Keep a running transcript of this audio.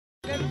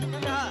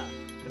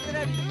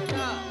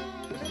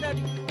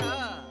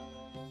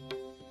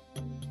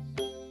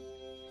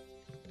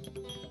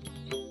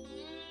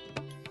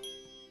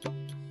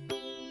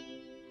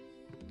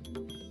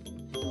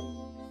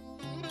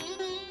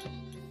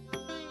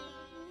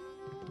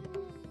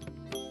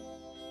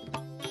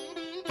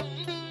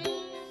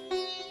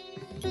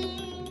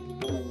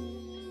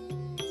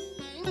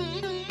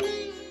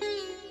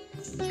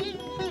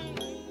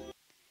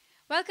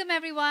Welcome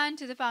everyone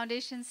to the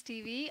Foundations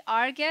TV.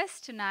 Our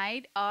guests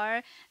tonight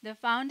are the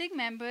founding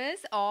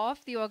members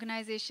of the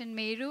organization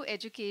MERU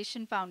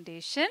Education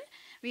Foundation.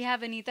 We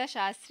have Anita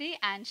Shastri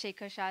and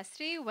Shekhar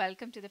Shastri.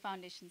 Welcome to the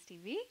Foundations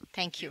TV.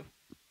 Thank you.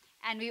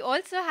 And we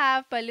also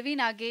have Pallavi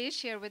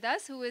Nagesh here with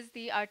us, who is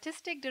the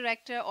artistic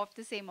director of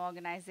the same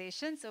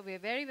organization. So we're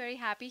very, very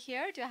happy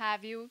here to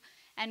have you.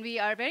 And we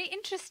are very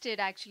interested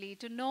actually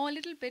to know a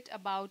little bit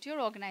about your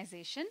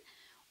organization,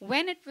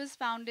 when it was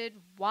founded,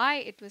 why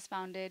it was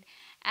founded,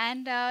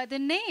 and the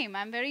name.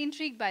 I'm very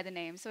intrigued by the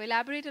name. So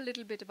elaborate a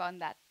little bit about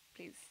that,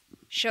 please.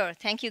 Sure.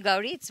 Thank you,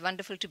 Gauri. It's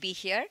wonderful to be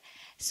here.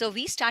 So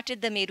we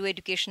started the MERU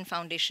Education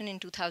Foundation in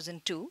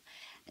 2002.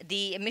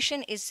 The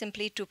mission is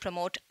simply to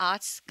promote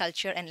arts,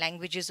 culture, and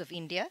languages of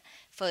India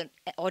for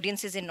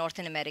audiences in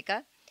Northern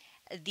America.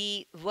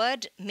 The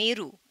word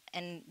MERU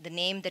and the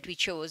name that we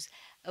chose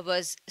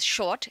was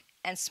short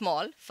and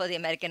small for the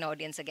American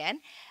audience again.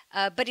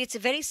 But it's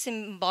very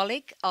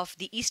symbolic of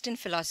the Eastern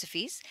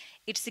philosophies.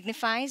 It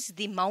signifies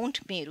the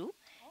Mount Meru,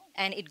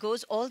 and it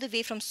goes all the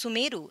way from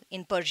Sumeru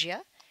in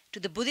Persia to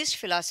the Buddhist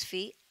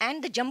philosophy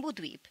and the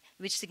Jambudweep,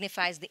 which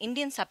signifies the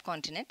Indian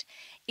subcontinent.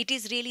 It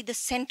is really the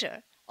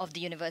center of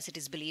the universe, it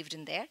is believed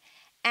in there.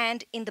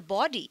 And in the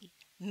body,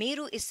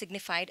 Meru is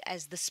signified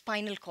as the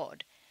spinal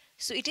cord.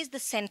 So it is the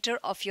center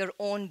of your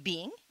own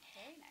being.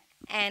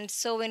 And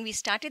so when we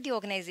started the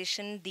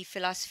organization, the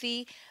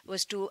philosophy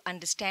was to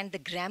understand the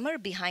grammar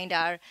behind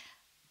our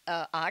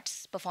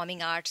arts,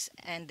 performing arts,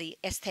 and the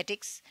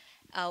aesthetics.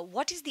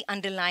 What is the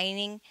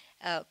underlying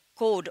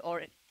code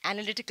or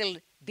analytical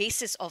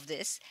basis of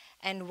this?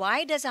 And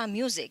why does our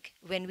music,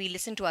 when we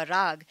listen to a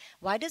rag,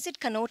 why does it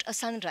connote a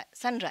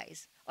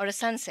sunrise or a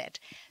sunset?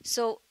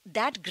 So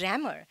that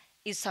grammar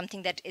is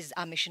something that is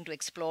our mission to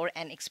explore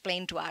and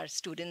explain to our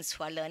students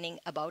who are learning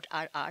about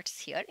our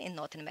arts here in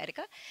Northern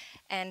America.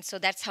 And so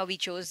that's how we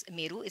chose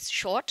Meru. It's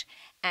short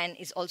and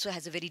it also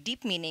has a very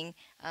deep meaning.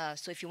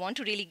 So if you want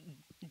to really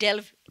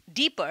delve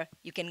deeper,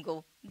 you can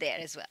go there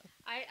as well.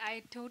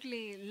 I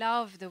totally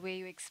love the way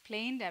you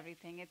explained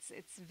everything.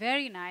 It's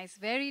very nice,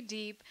 very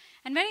deep,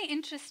 and very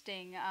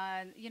interesting.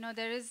 You know,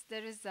 there is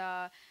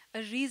a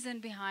reason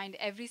behind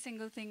every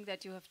single thing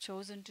that you have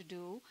chosen to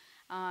do.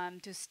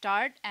 To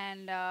start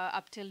and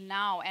up till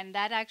now. And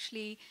that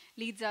actually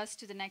leads us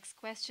to the next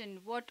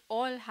question. What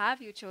all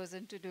have you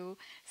chosen to do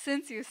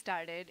since you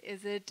started?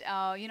 Is it,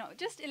 you know,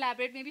 just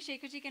elaborate, maybe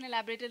Shekharji can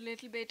elaborate a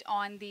little bit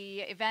on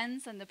the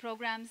events and the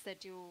programs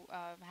that you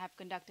have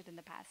conducted in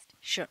the past.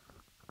 Sure.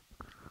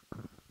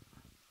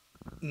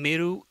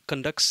 MERU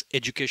conducts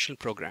educational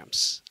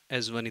programs,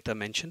 as Vanita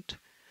mentioned,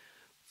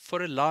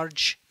 for a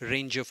large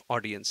range of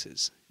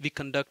audiences. We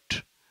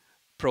conduct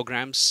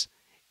programs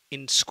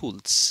in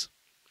schools.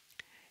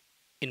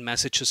 In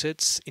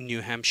Massachusetts, in New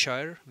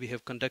Hampshire, we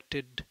have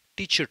conducted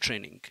teacher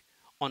training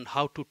on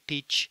how to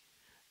teach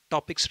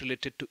topics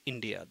related to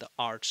India, the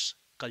arts,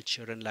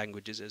 culture, and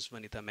languages, as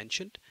Vanita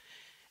mentioned.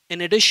 In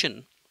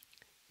addition,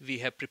 we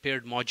have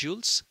prepared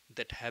modules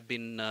that have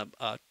been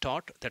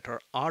taught, that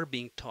are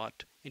being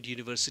taught in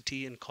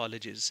university and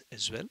colleges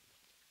as well.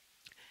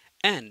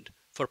 And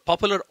for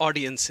popular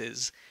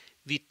audiences,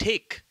 we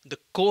take the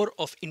core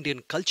of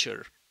Indian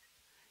culture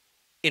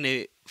in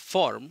a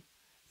form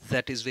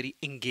that is very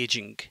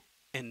engaging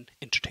and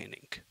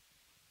entertaining.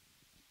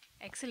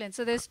 Excellent.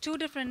 So there's two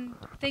different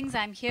things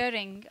I'm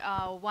hearing.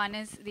 One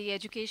is the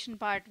education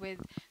part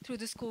through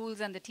the schools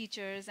and the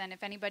teachers. And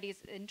if anybody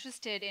is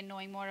interested in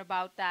knowing more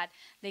about that,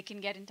 they can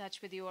get in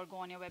touch with you or go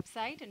on your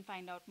website and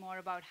find out more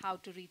about how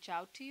to reach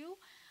out to you.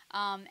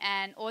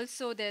 And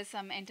also there's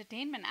some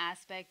entertainment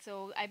aspect.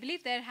 So I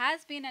believe there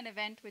has been an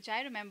event which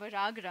I remember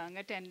Ragrang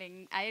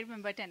attending. I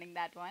remember attending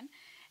that one.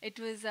 It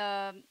was,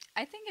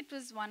 I think it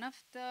was one of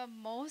the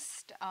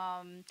most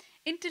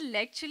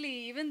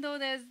intellectually, even though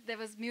there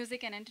was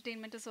music and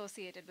entertainment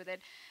associated with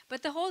it,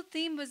 but the whole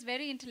theme was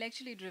very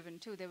intellectually driven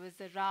too. There was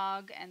the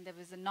rag and there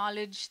was the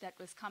knowledge that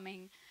was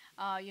coming,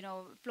 you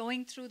know,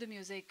 flowing through the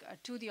music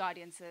to the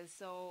audiences.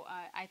 So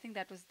I think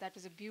that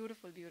was a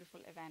beautiful, beautiful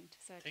event.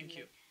 Certainly. Thank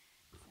you.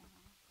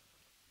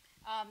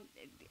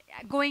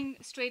 Going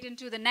straight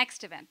into the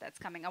next event that's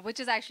coming up,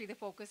 which is actually the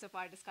focus of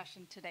our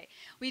discussion today.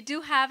 We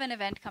do have an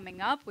event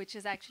coming up, which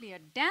is actually a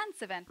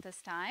dance event this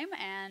time.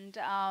 And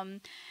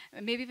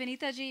maybe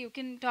Vanita ji, you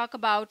can talk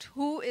about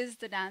who is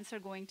the dancer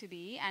going to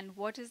be and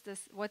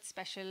what's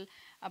special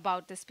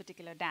about this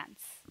particular dance?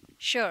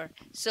 Sure.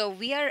 So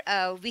we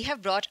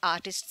have brought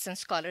artists and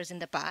scholars in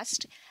the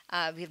past.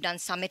 We've done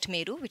Summit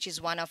Meru, which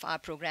is one of our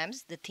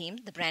programs, the theme,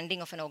 the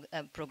branding of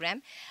an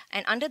program.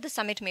 And under the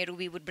Summit Meru,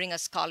 we would bring a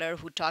scholar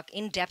who talk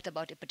in depth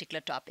about a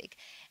particular topic.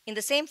 In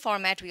the same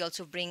format, we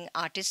also bring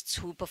artists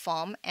who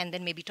perform and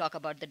then maybe talk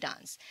about the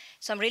dance.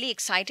 So I'm really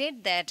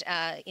excited that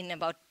in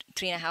about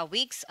 3.5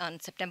 weeks, on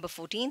September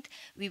 14th,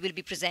 we will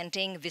be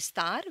presenting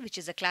VISTAAR, which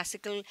is a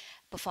classical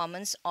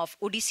performance of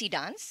Odissi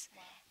dance.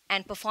 Wow.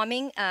 And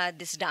performing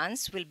this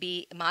dance will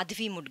be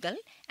Madhavi Mudgal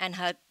and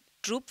her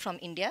troupe from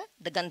India,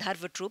 the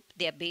Gandharva troupe.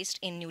 They are based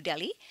in New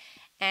Delhi,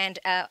 and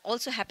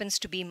also happens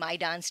to be my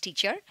dance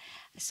teacher.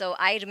 So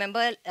I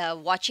remember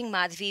watching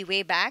Madhavi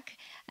way back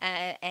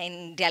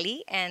in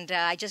Delhi, and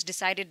I just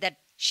decided that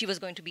she was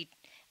going to be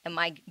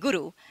my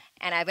guru.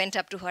 And I went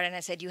up to her and I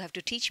said, "You have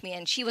to teach me."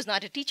 And she was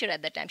not a teacher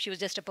at that time. She was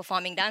just a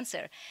performing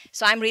dancer.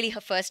 So I'm really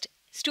her first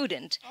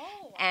student. Oh,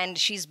 wow. And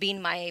she's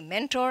been my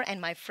mentor and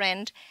my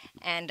friend.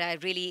 And I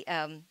really,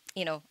 I'm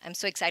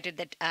so excited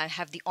that I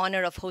have the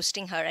honor of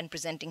hosting her and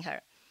presenting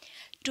her.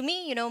 To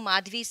me,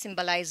 Madhvi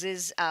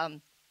symbolizes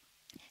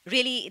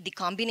really the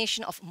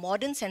combination of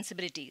modern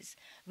sensibilities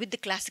with the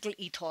classical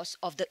ethos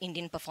of the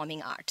Indian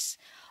performing arts.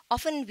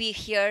 Often we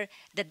hear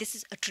that this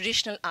is a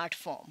traditional art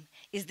form.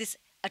 Is this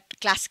a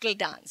classical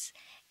dance?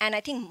 And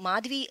I think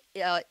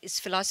Madhvi's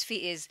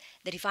philosophy is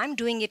that if I'm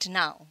doing it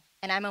now,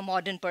 and I'm a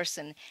modern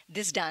person,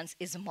 this dance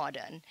is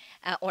modern,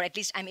 or at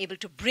least I'm able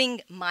to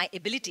bring my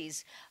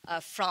abilities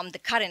from the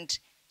current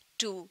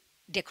to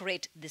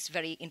decorate this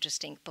very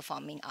interesting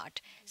performing art.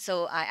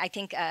 So I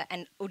think,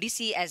 and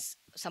Odissi, as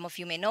some of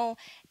you may know,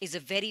 is a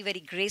very,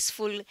 very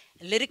graceful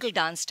lyrical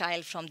dance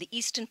style from the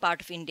eastern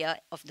part of India,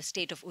 of the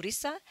state of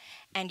Orissa,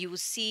 and you will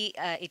see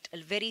it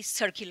very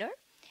circular.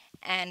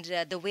 And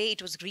the way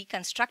it was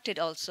reconstructed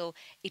also,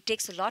 it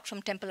takes a lot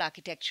from temple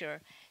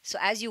architecture. So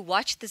as you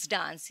watch this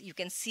dance, you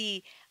can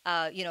see,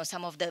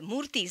 some of the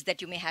murtis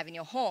that you may have in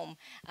your home,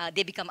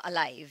 they become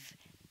alive.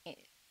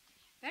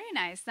 Very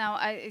nice. Now,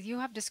 you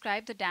have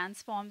described the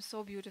dance form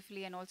so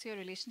beautifully and also your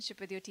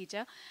relationship with your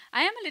teacher.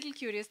 I am a little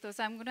curious though,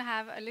 so I'm going to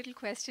have a little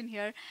question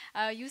here.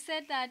 You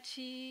said that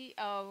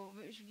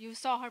you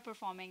saw her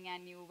performing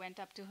and you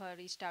went up to her,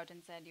 reached out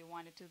and said you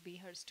wanted to be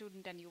her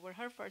student and you were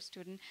her first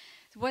student.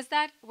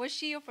 Was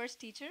she your first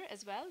teacher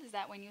as well? Is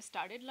that when you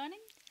started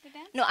learning the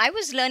dance? No, I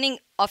was learning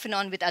off and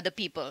on with other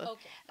people.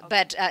 Okay.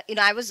 But,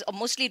 I was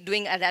mostly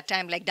doing at that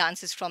time like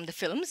dances from the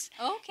films.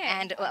 Okay.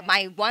 And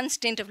my one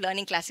stint of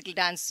learning classical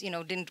dance,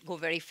 didn't go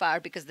very far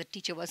because the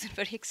teacher wasn't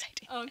very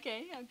exciting.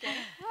 Okay.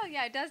 Well,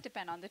 yeah, it does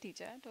depend on the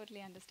teacher.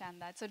 Totally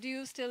understand that. So do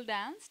you still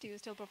dance? Do you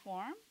still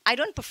perform? I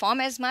don't perform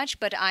as much,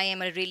 but I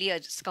am really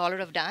a scholar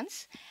of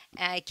dance.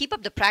 I keep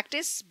up the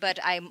practice, but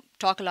I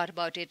talk a lot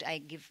about it. I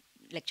give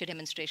lecture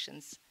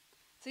demonstrations.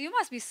 So you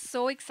must be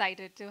so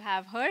excited to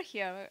have her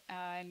here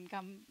and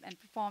come and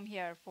perform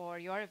here for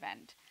your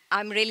event.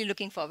 I'm really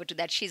looking forward to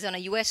that. She's on a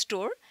US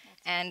tour,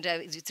 and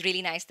it's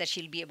really nice that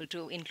she'll be able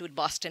to include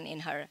Boston in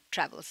her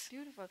travels.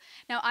 Beautiful.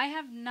 Now, I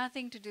have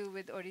nothing to do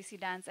with Odissi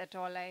dance at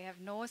all. I have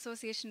no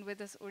association with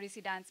this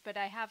Odissi dance, but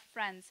I have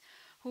friends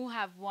who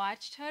have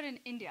watched her in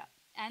India.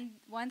 And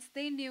once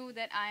they knew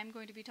that I'm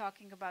going to be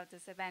talking about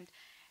this event,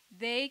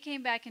 they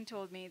came back and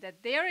told me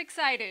that they're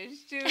excited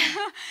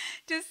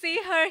to see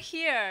her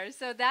here.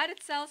 So that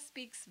itself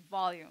speaks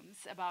volumes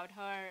about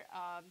her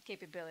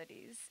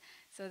capabilities.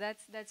 So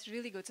that's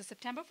really good. So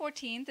September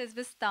 14th is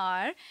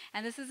VISTAAR,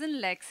 and this is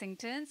in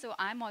Lexington. So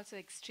I'm also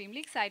extremely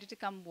excited to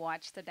come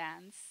watch the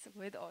dance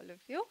with all of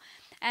you.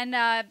 And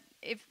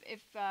if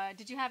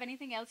did you have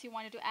anything else you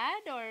wanted to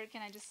add, or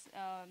can I just?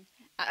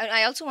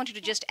 I also wanted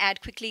to just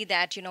add quickly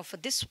that for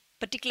this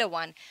particular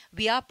one,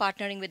 we are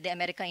partnering with the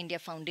America India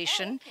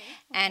Foundation,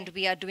 and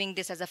we are doing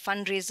this as a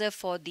fundraiser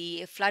for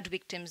the flood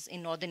victims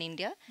in northern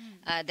India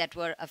that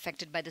were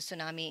affected by the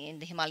tsunami, in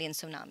the Himalayan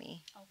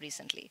tsunami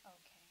recently.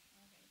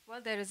 Well,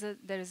 there is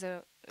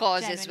a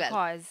cause as well.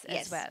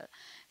 As well.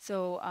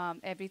 So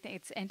everything,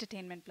 it's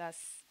entertainment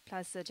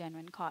plus a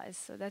genuine cause.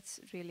 So that's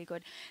really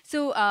good.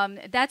 So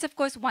that's of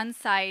course one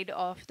side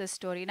of the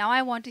story. Now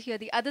I want to hear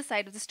the other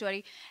side of the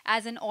story.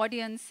 As an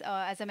audience,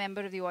 as a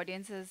member of the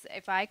audience,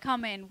 if I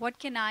come in, what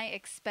can I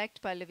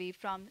expect, Pallavi,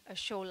 from a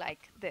show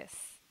like this?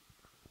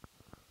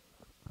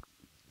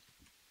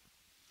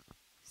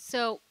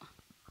 So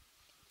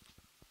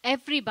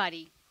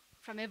everybody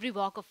from every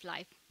walk of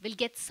life will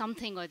get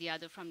something or the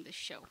other from this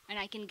show, and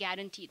I can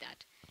guarantee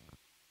that.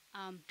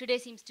 Today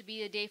seems to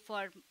be a day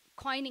for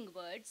coining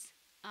words.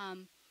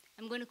 I'm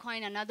going to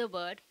coin another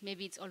word,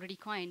 maybe it's already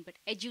coined, but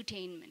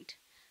edutainment.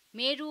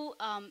 MERU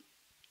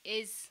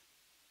is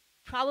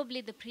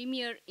probably the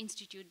premier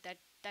institute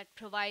that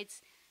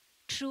provides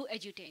true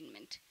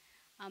edutainment.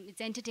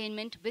 It's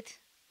entertainment with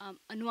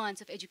a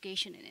nuance of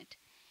education in it.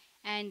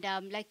 And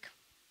like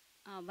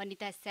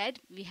Vanita said,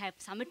 we have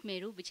Summit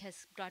MERU, which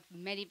has brought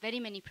very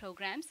many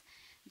programs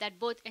that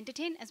both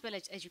entertain as well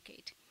as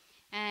educate.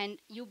 And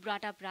you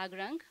brought up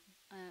Ragrang.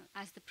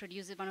 As the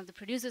producer, one of the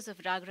producers of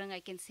Ragrang, I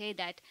can say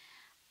that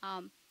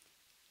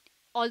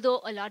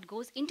although a lot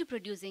goes into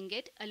producing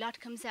it, a lot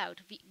comes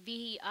out.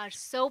 We are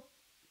so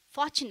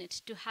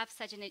fortunate to have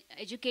such an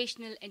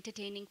educational,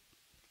 entertaining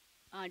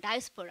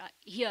diaspora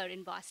here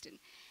in Boston.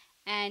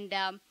 And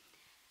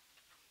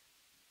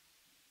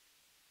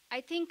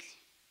I think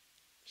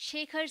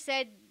Shekhar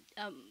said,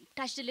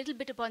 touched a little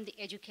bit upon the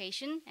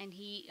education, and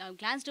he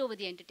glanced over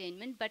the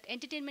entertainment, but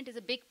entertainment is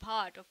a big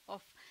part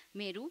of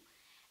Meru,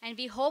 and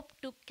we hope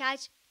to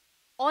catch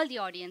all the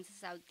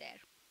audiences out there.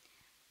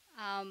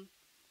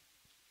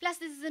 Plus,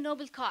 this is a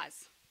noble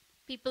cause.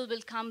 People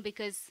will come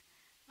because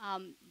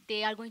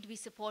they are going to be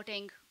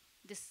supporting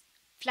this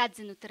floods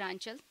in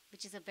Uttaranchal,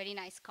 which is a very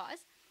nice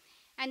cause.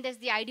 And there's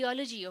the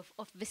ideology of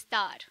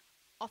VISTAAR,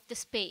 of the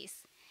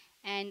space.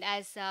 And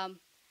as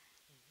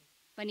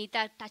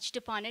Vanita touched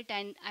upon it,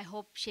 and I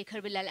hope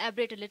Shekhar will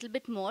elaborate a little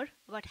bit more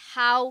about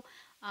how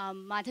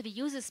Madhavi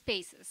uses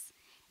spaces.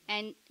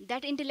 And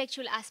that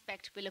intellectual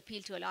aspect will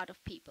appeal to a lot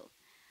of people.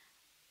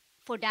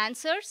 For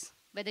dancers,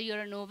 whether you're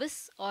a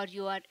novice or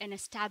you are an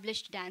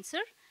established dancer,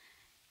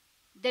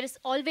 there is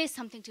always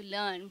something to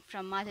learn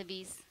from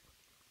Madhavi's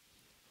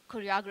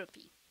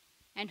choreography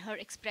and her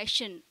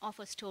expression of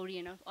a story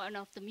and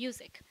of the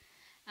music.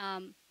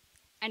 And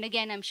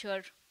again, I'm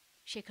sure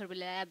Shekhar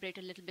will elaborate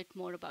a little bit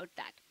more about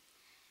that.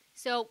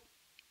 So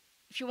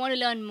if you want to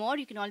learn more,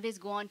 you can always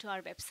go on to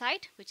our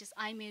website, which is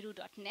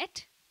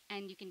imeru.net,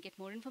 and you can get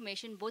more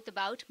information both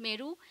about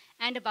Meru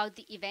and about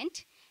the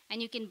event.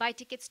 And you can buy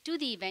tickets to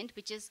the event,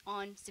 which is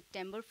on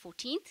September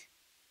 14th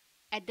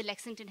at the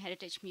Lexington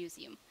Heritage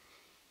Museum.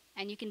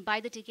 And you can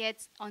buy the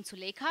tickets on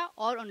Sulekha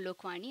or on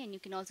Lokwani, and you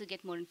can also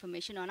get more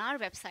information on our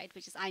website,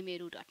 which is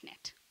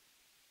imeru.net.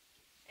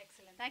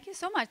 Excellent. Thank you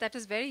so much. That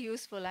was very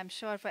useful, I'm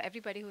sure, for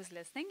everybody who's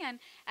listening. And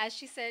as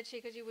she said,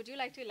 Shekharji, would you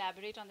like to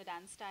elaborate on the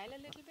dance style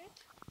a little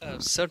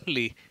bit?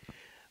 Certainly.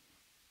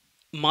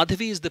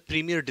 Madhavi is the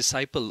premier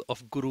disciple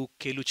of Guru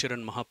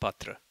Kelucharan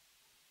Mahapatra,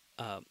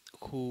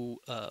 who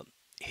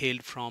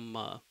hailed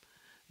from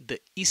the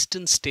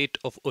eastern state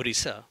of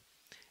Orissa.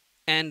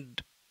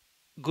 And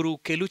Guru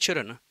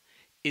Kelucharan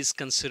is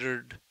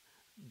considered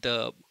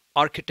the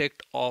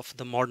architect of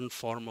the modern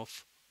form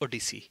of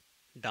Odissi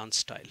dance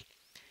style.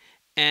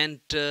 And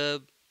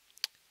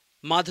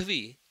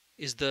Madhavi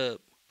is the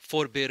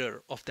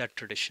forebearer of that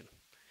tradition.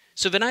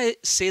 So when I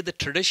say the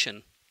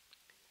tradition,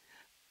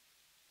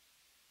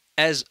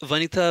 as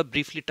Vanita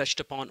briefly touched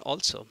upon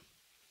also,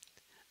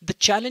 the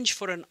challenge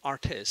for an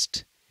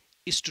artist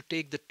is to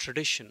take the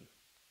tradition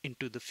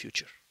into the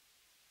future.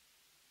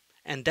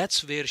 And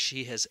that's where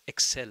she has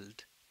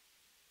excelled.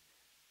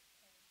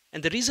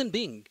 And the reason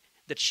being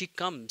that she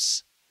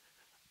comes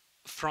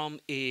from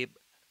a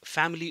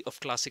family of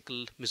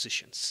classical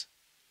musicians.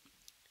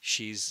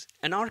 She's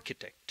an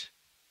architect.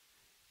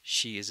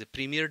 She is a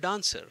premier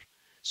dancer.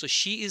 So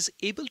she is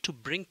able to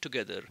bring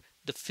together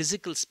the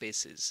physical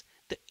spaces,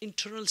 the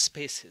internal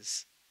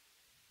spaces,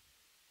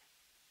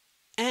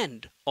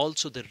 and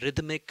also the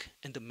rhythmic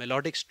and the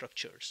melodic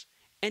structures,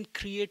 and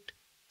create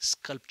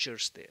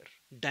sculptures there,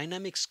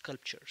 dynamic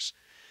sculptures.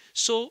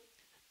 So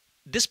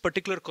this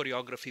particular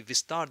choreography,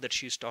 Vistar, that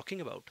she is talking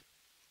about,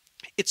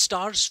 it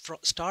starts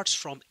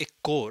from a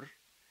core,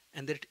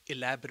 and then it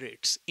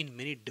elaborates in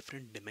many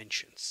different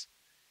dimensions.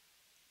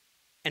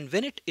 And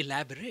when it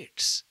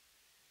elaborates,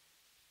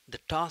 the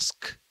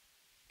task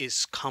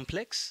is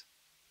complex,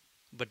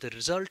 but the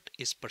result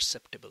is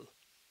perceptible.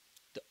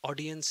 The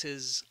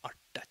audiences are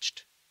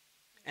touched.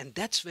 And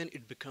that's when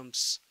it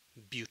becomes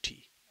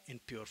beauty in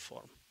pure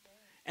form.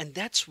 And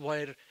that's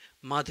where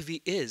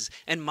Madhavi is.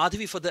 And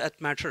Madhavi, for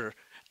that matter,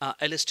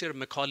 Alistair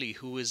Macaulay,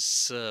 who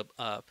is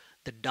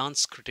the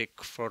dance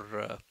critic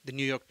for the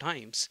New York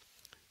Times,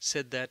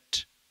 said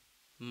that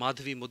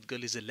Madhavi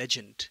Mudgal is a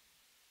legend.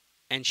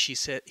 And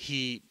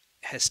he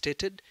has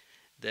stated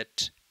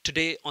that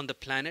today on the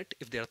planet,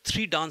 if there are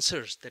 3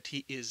 dancers that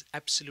he is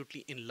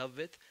absolutely in love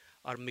with,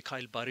 are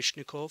Mikhail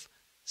Baryshnikov,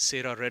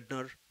 Sarah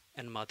Redner,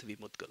 and Madhavi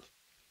Mudgal.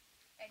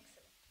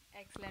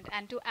 Excellent.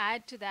 And to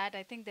add to that,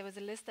 I think there was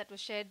a list that was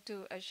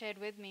shared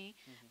with me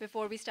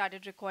before we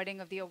started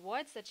recording of the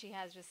awards that she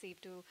has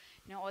received.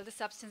 All the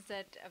substance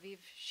that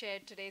we've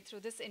shared today through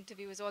this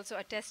interview is also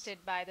attested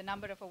by the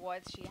number of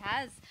awards she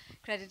has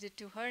credited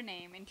to her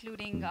name,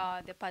 including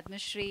the Padma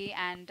Shri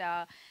and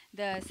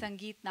the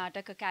Sangeet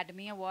Natak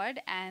Academy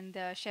Award and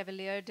the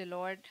Chevalier de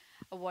l'Ordre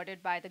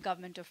awarded by the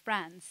government of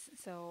France.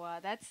 So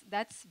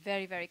that's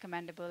very, very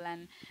commendable.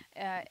 And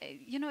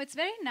it's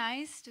very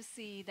nice to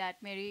see that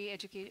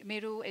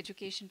MERU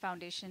Education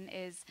Foundation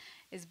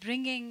is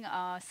bringing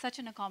such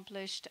an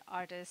accomplished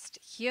artist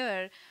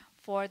here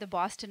for the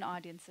Boston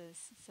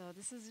audiences. So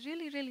this is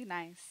really, really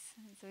nice.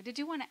 So did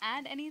you want to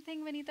add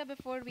anything, Vanita,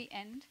 before we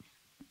end?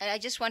 I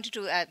just wanted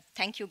to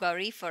thank you,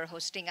 Gauri, for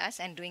hosting us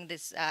and doing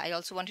this. I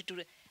also wanted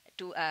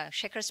to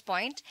Shekhar's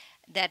point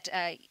that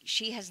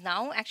she has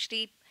now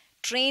actually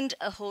trained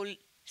a whole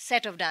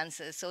set of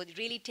dances. So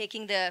really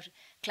taking the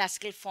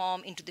classical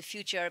form into the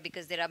future,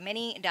 because there are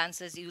many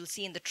dancers you will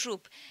see in the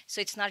troupe.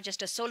 So it's not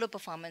just a solo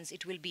performance,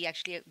 it will be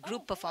actually a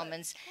group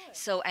performance.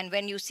 So, and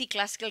when you see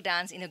classical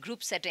dance in a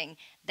group setting,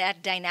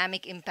 that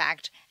dynamic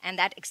impact and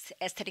that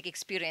aesthetic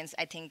experience,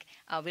 I think,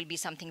 will be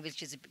something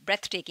which is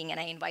breathtaking. And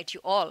I invite you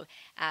all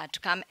to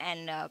come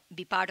and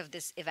be part of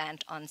this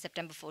event on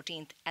September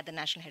 14th at the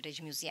National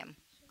Heritage Museum.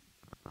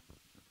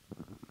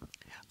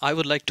 I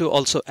would like to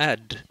also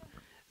add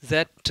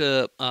that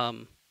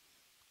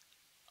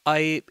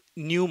I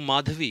knew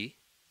Madhavi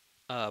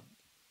uh,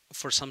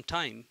 for some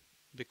time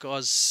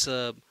because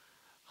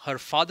her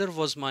father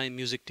was my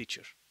music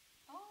teacher.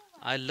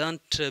 I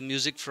learnt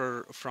music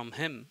from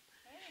him,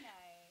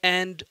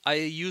 and I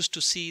used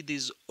to see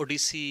these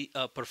Odissi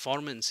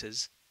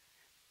performances.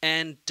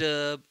 And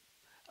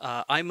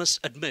I must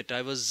admit,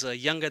 I was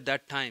young at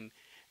that time,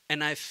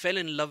 and I fell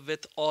in love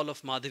with all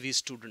of Madhavi's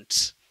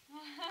students.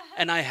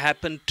 And I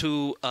happened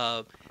to,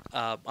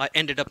 I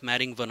ended up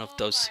marrying one of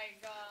those.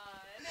 My God.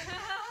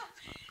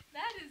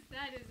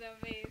 That is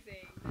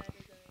amazing. That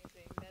is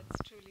amazing.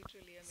 That's truly,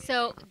 truly amazing.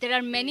 So there are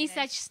Really many nice.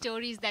 such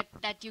stories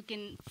that you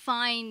can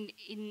find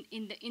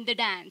in the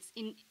dance,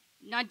 in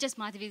not just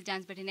Madhavi's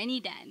dance, but in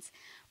any dance.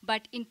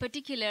 But in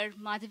particular,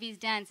 Madhavi's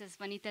dance, as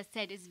Vanita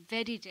said, is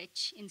very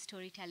rich in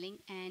storytelling,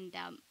 and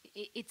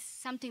it's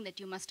something that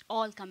you must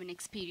all come and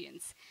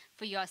experience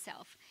for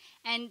yourself.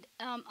 And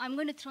I'm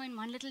going to throw in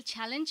one little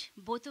challenge.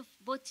 Both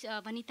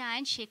Vanita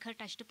and Shekhar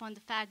touched upon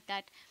the fact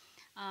that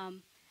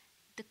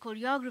the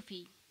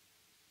choreography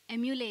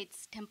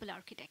emulates temple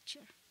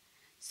architecture.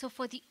 So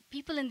for the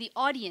people in the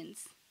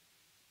audience,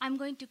 I'm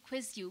going to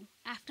quiz you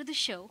after the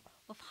show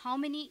of how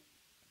many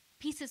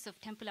pieces of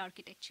temple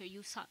architecture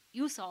you saw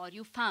or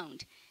you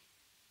found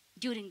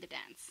during the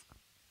dance.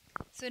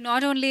 So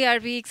not only are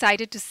we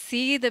excited to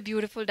see the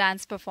beautiful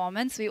dance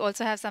performance, we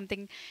also have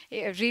something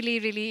really,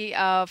 really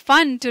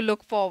fun to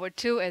look forward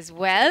to as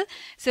well.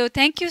 So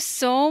thank you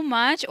so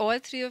much, all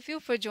three of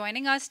you, for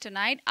joining us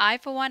tonight. I,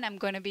 for one, am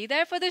going to be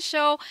there for the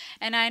show,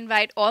 and I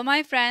invite all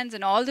my friends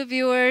and all the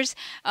viewers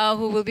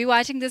who will be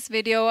watching this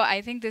video.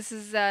 I think this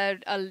is a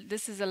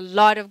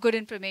lot of good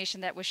information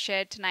that was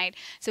shared tonight.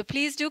 So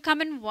please do come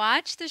and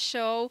watch the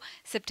show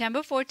September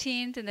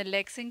 14th in the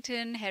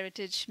Lexington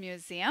Heritage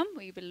Museum.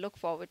 We will look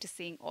forward to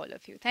seeing all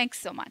of you. Thanks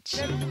so much.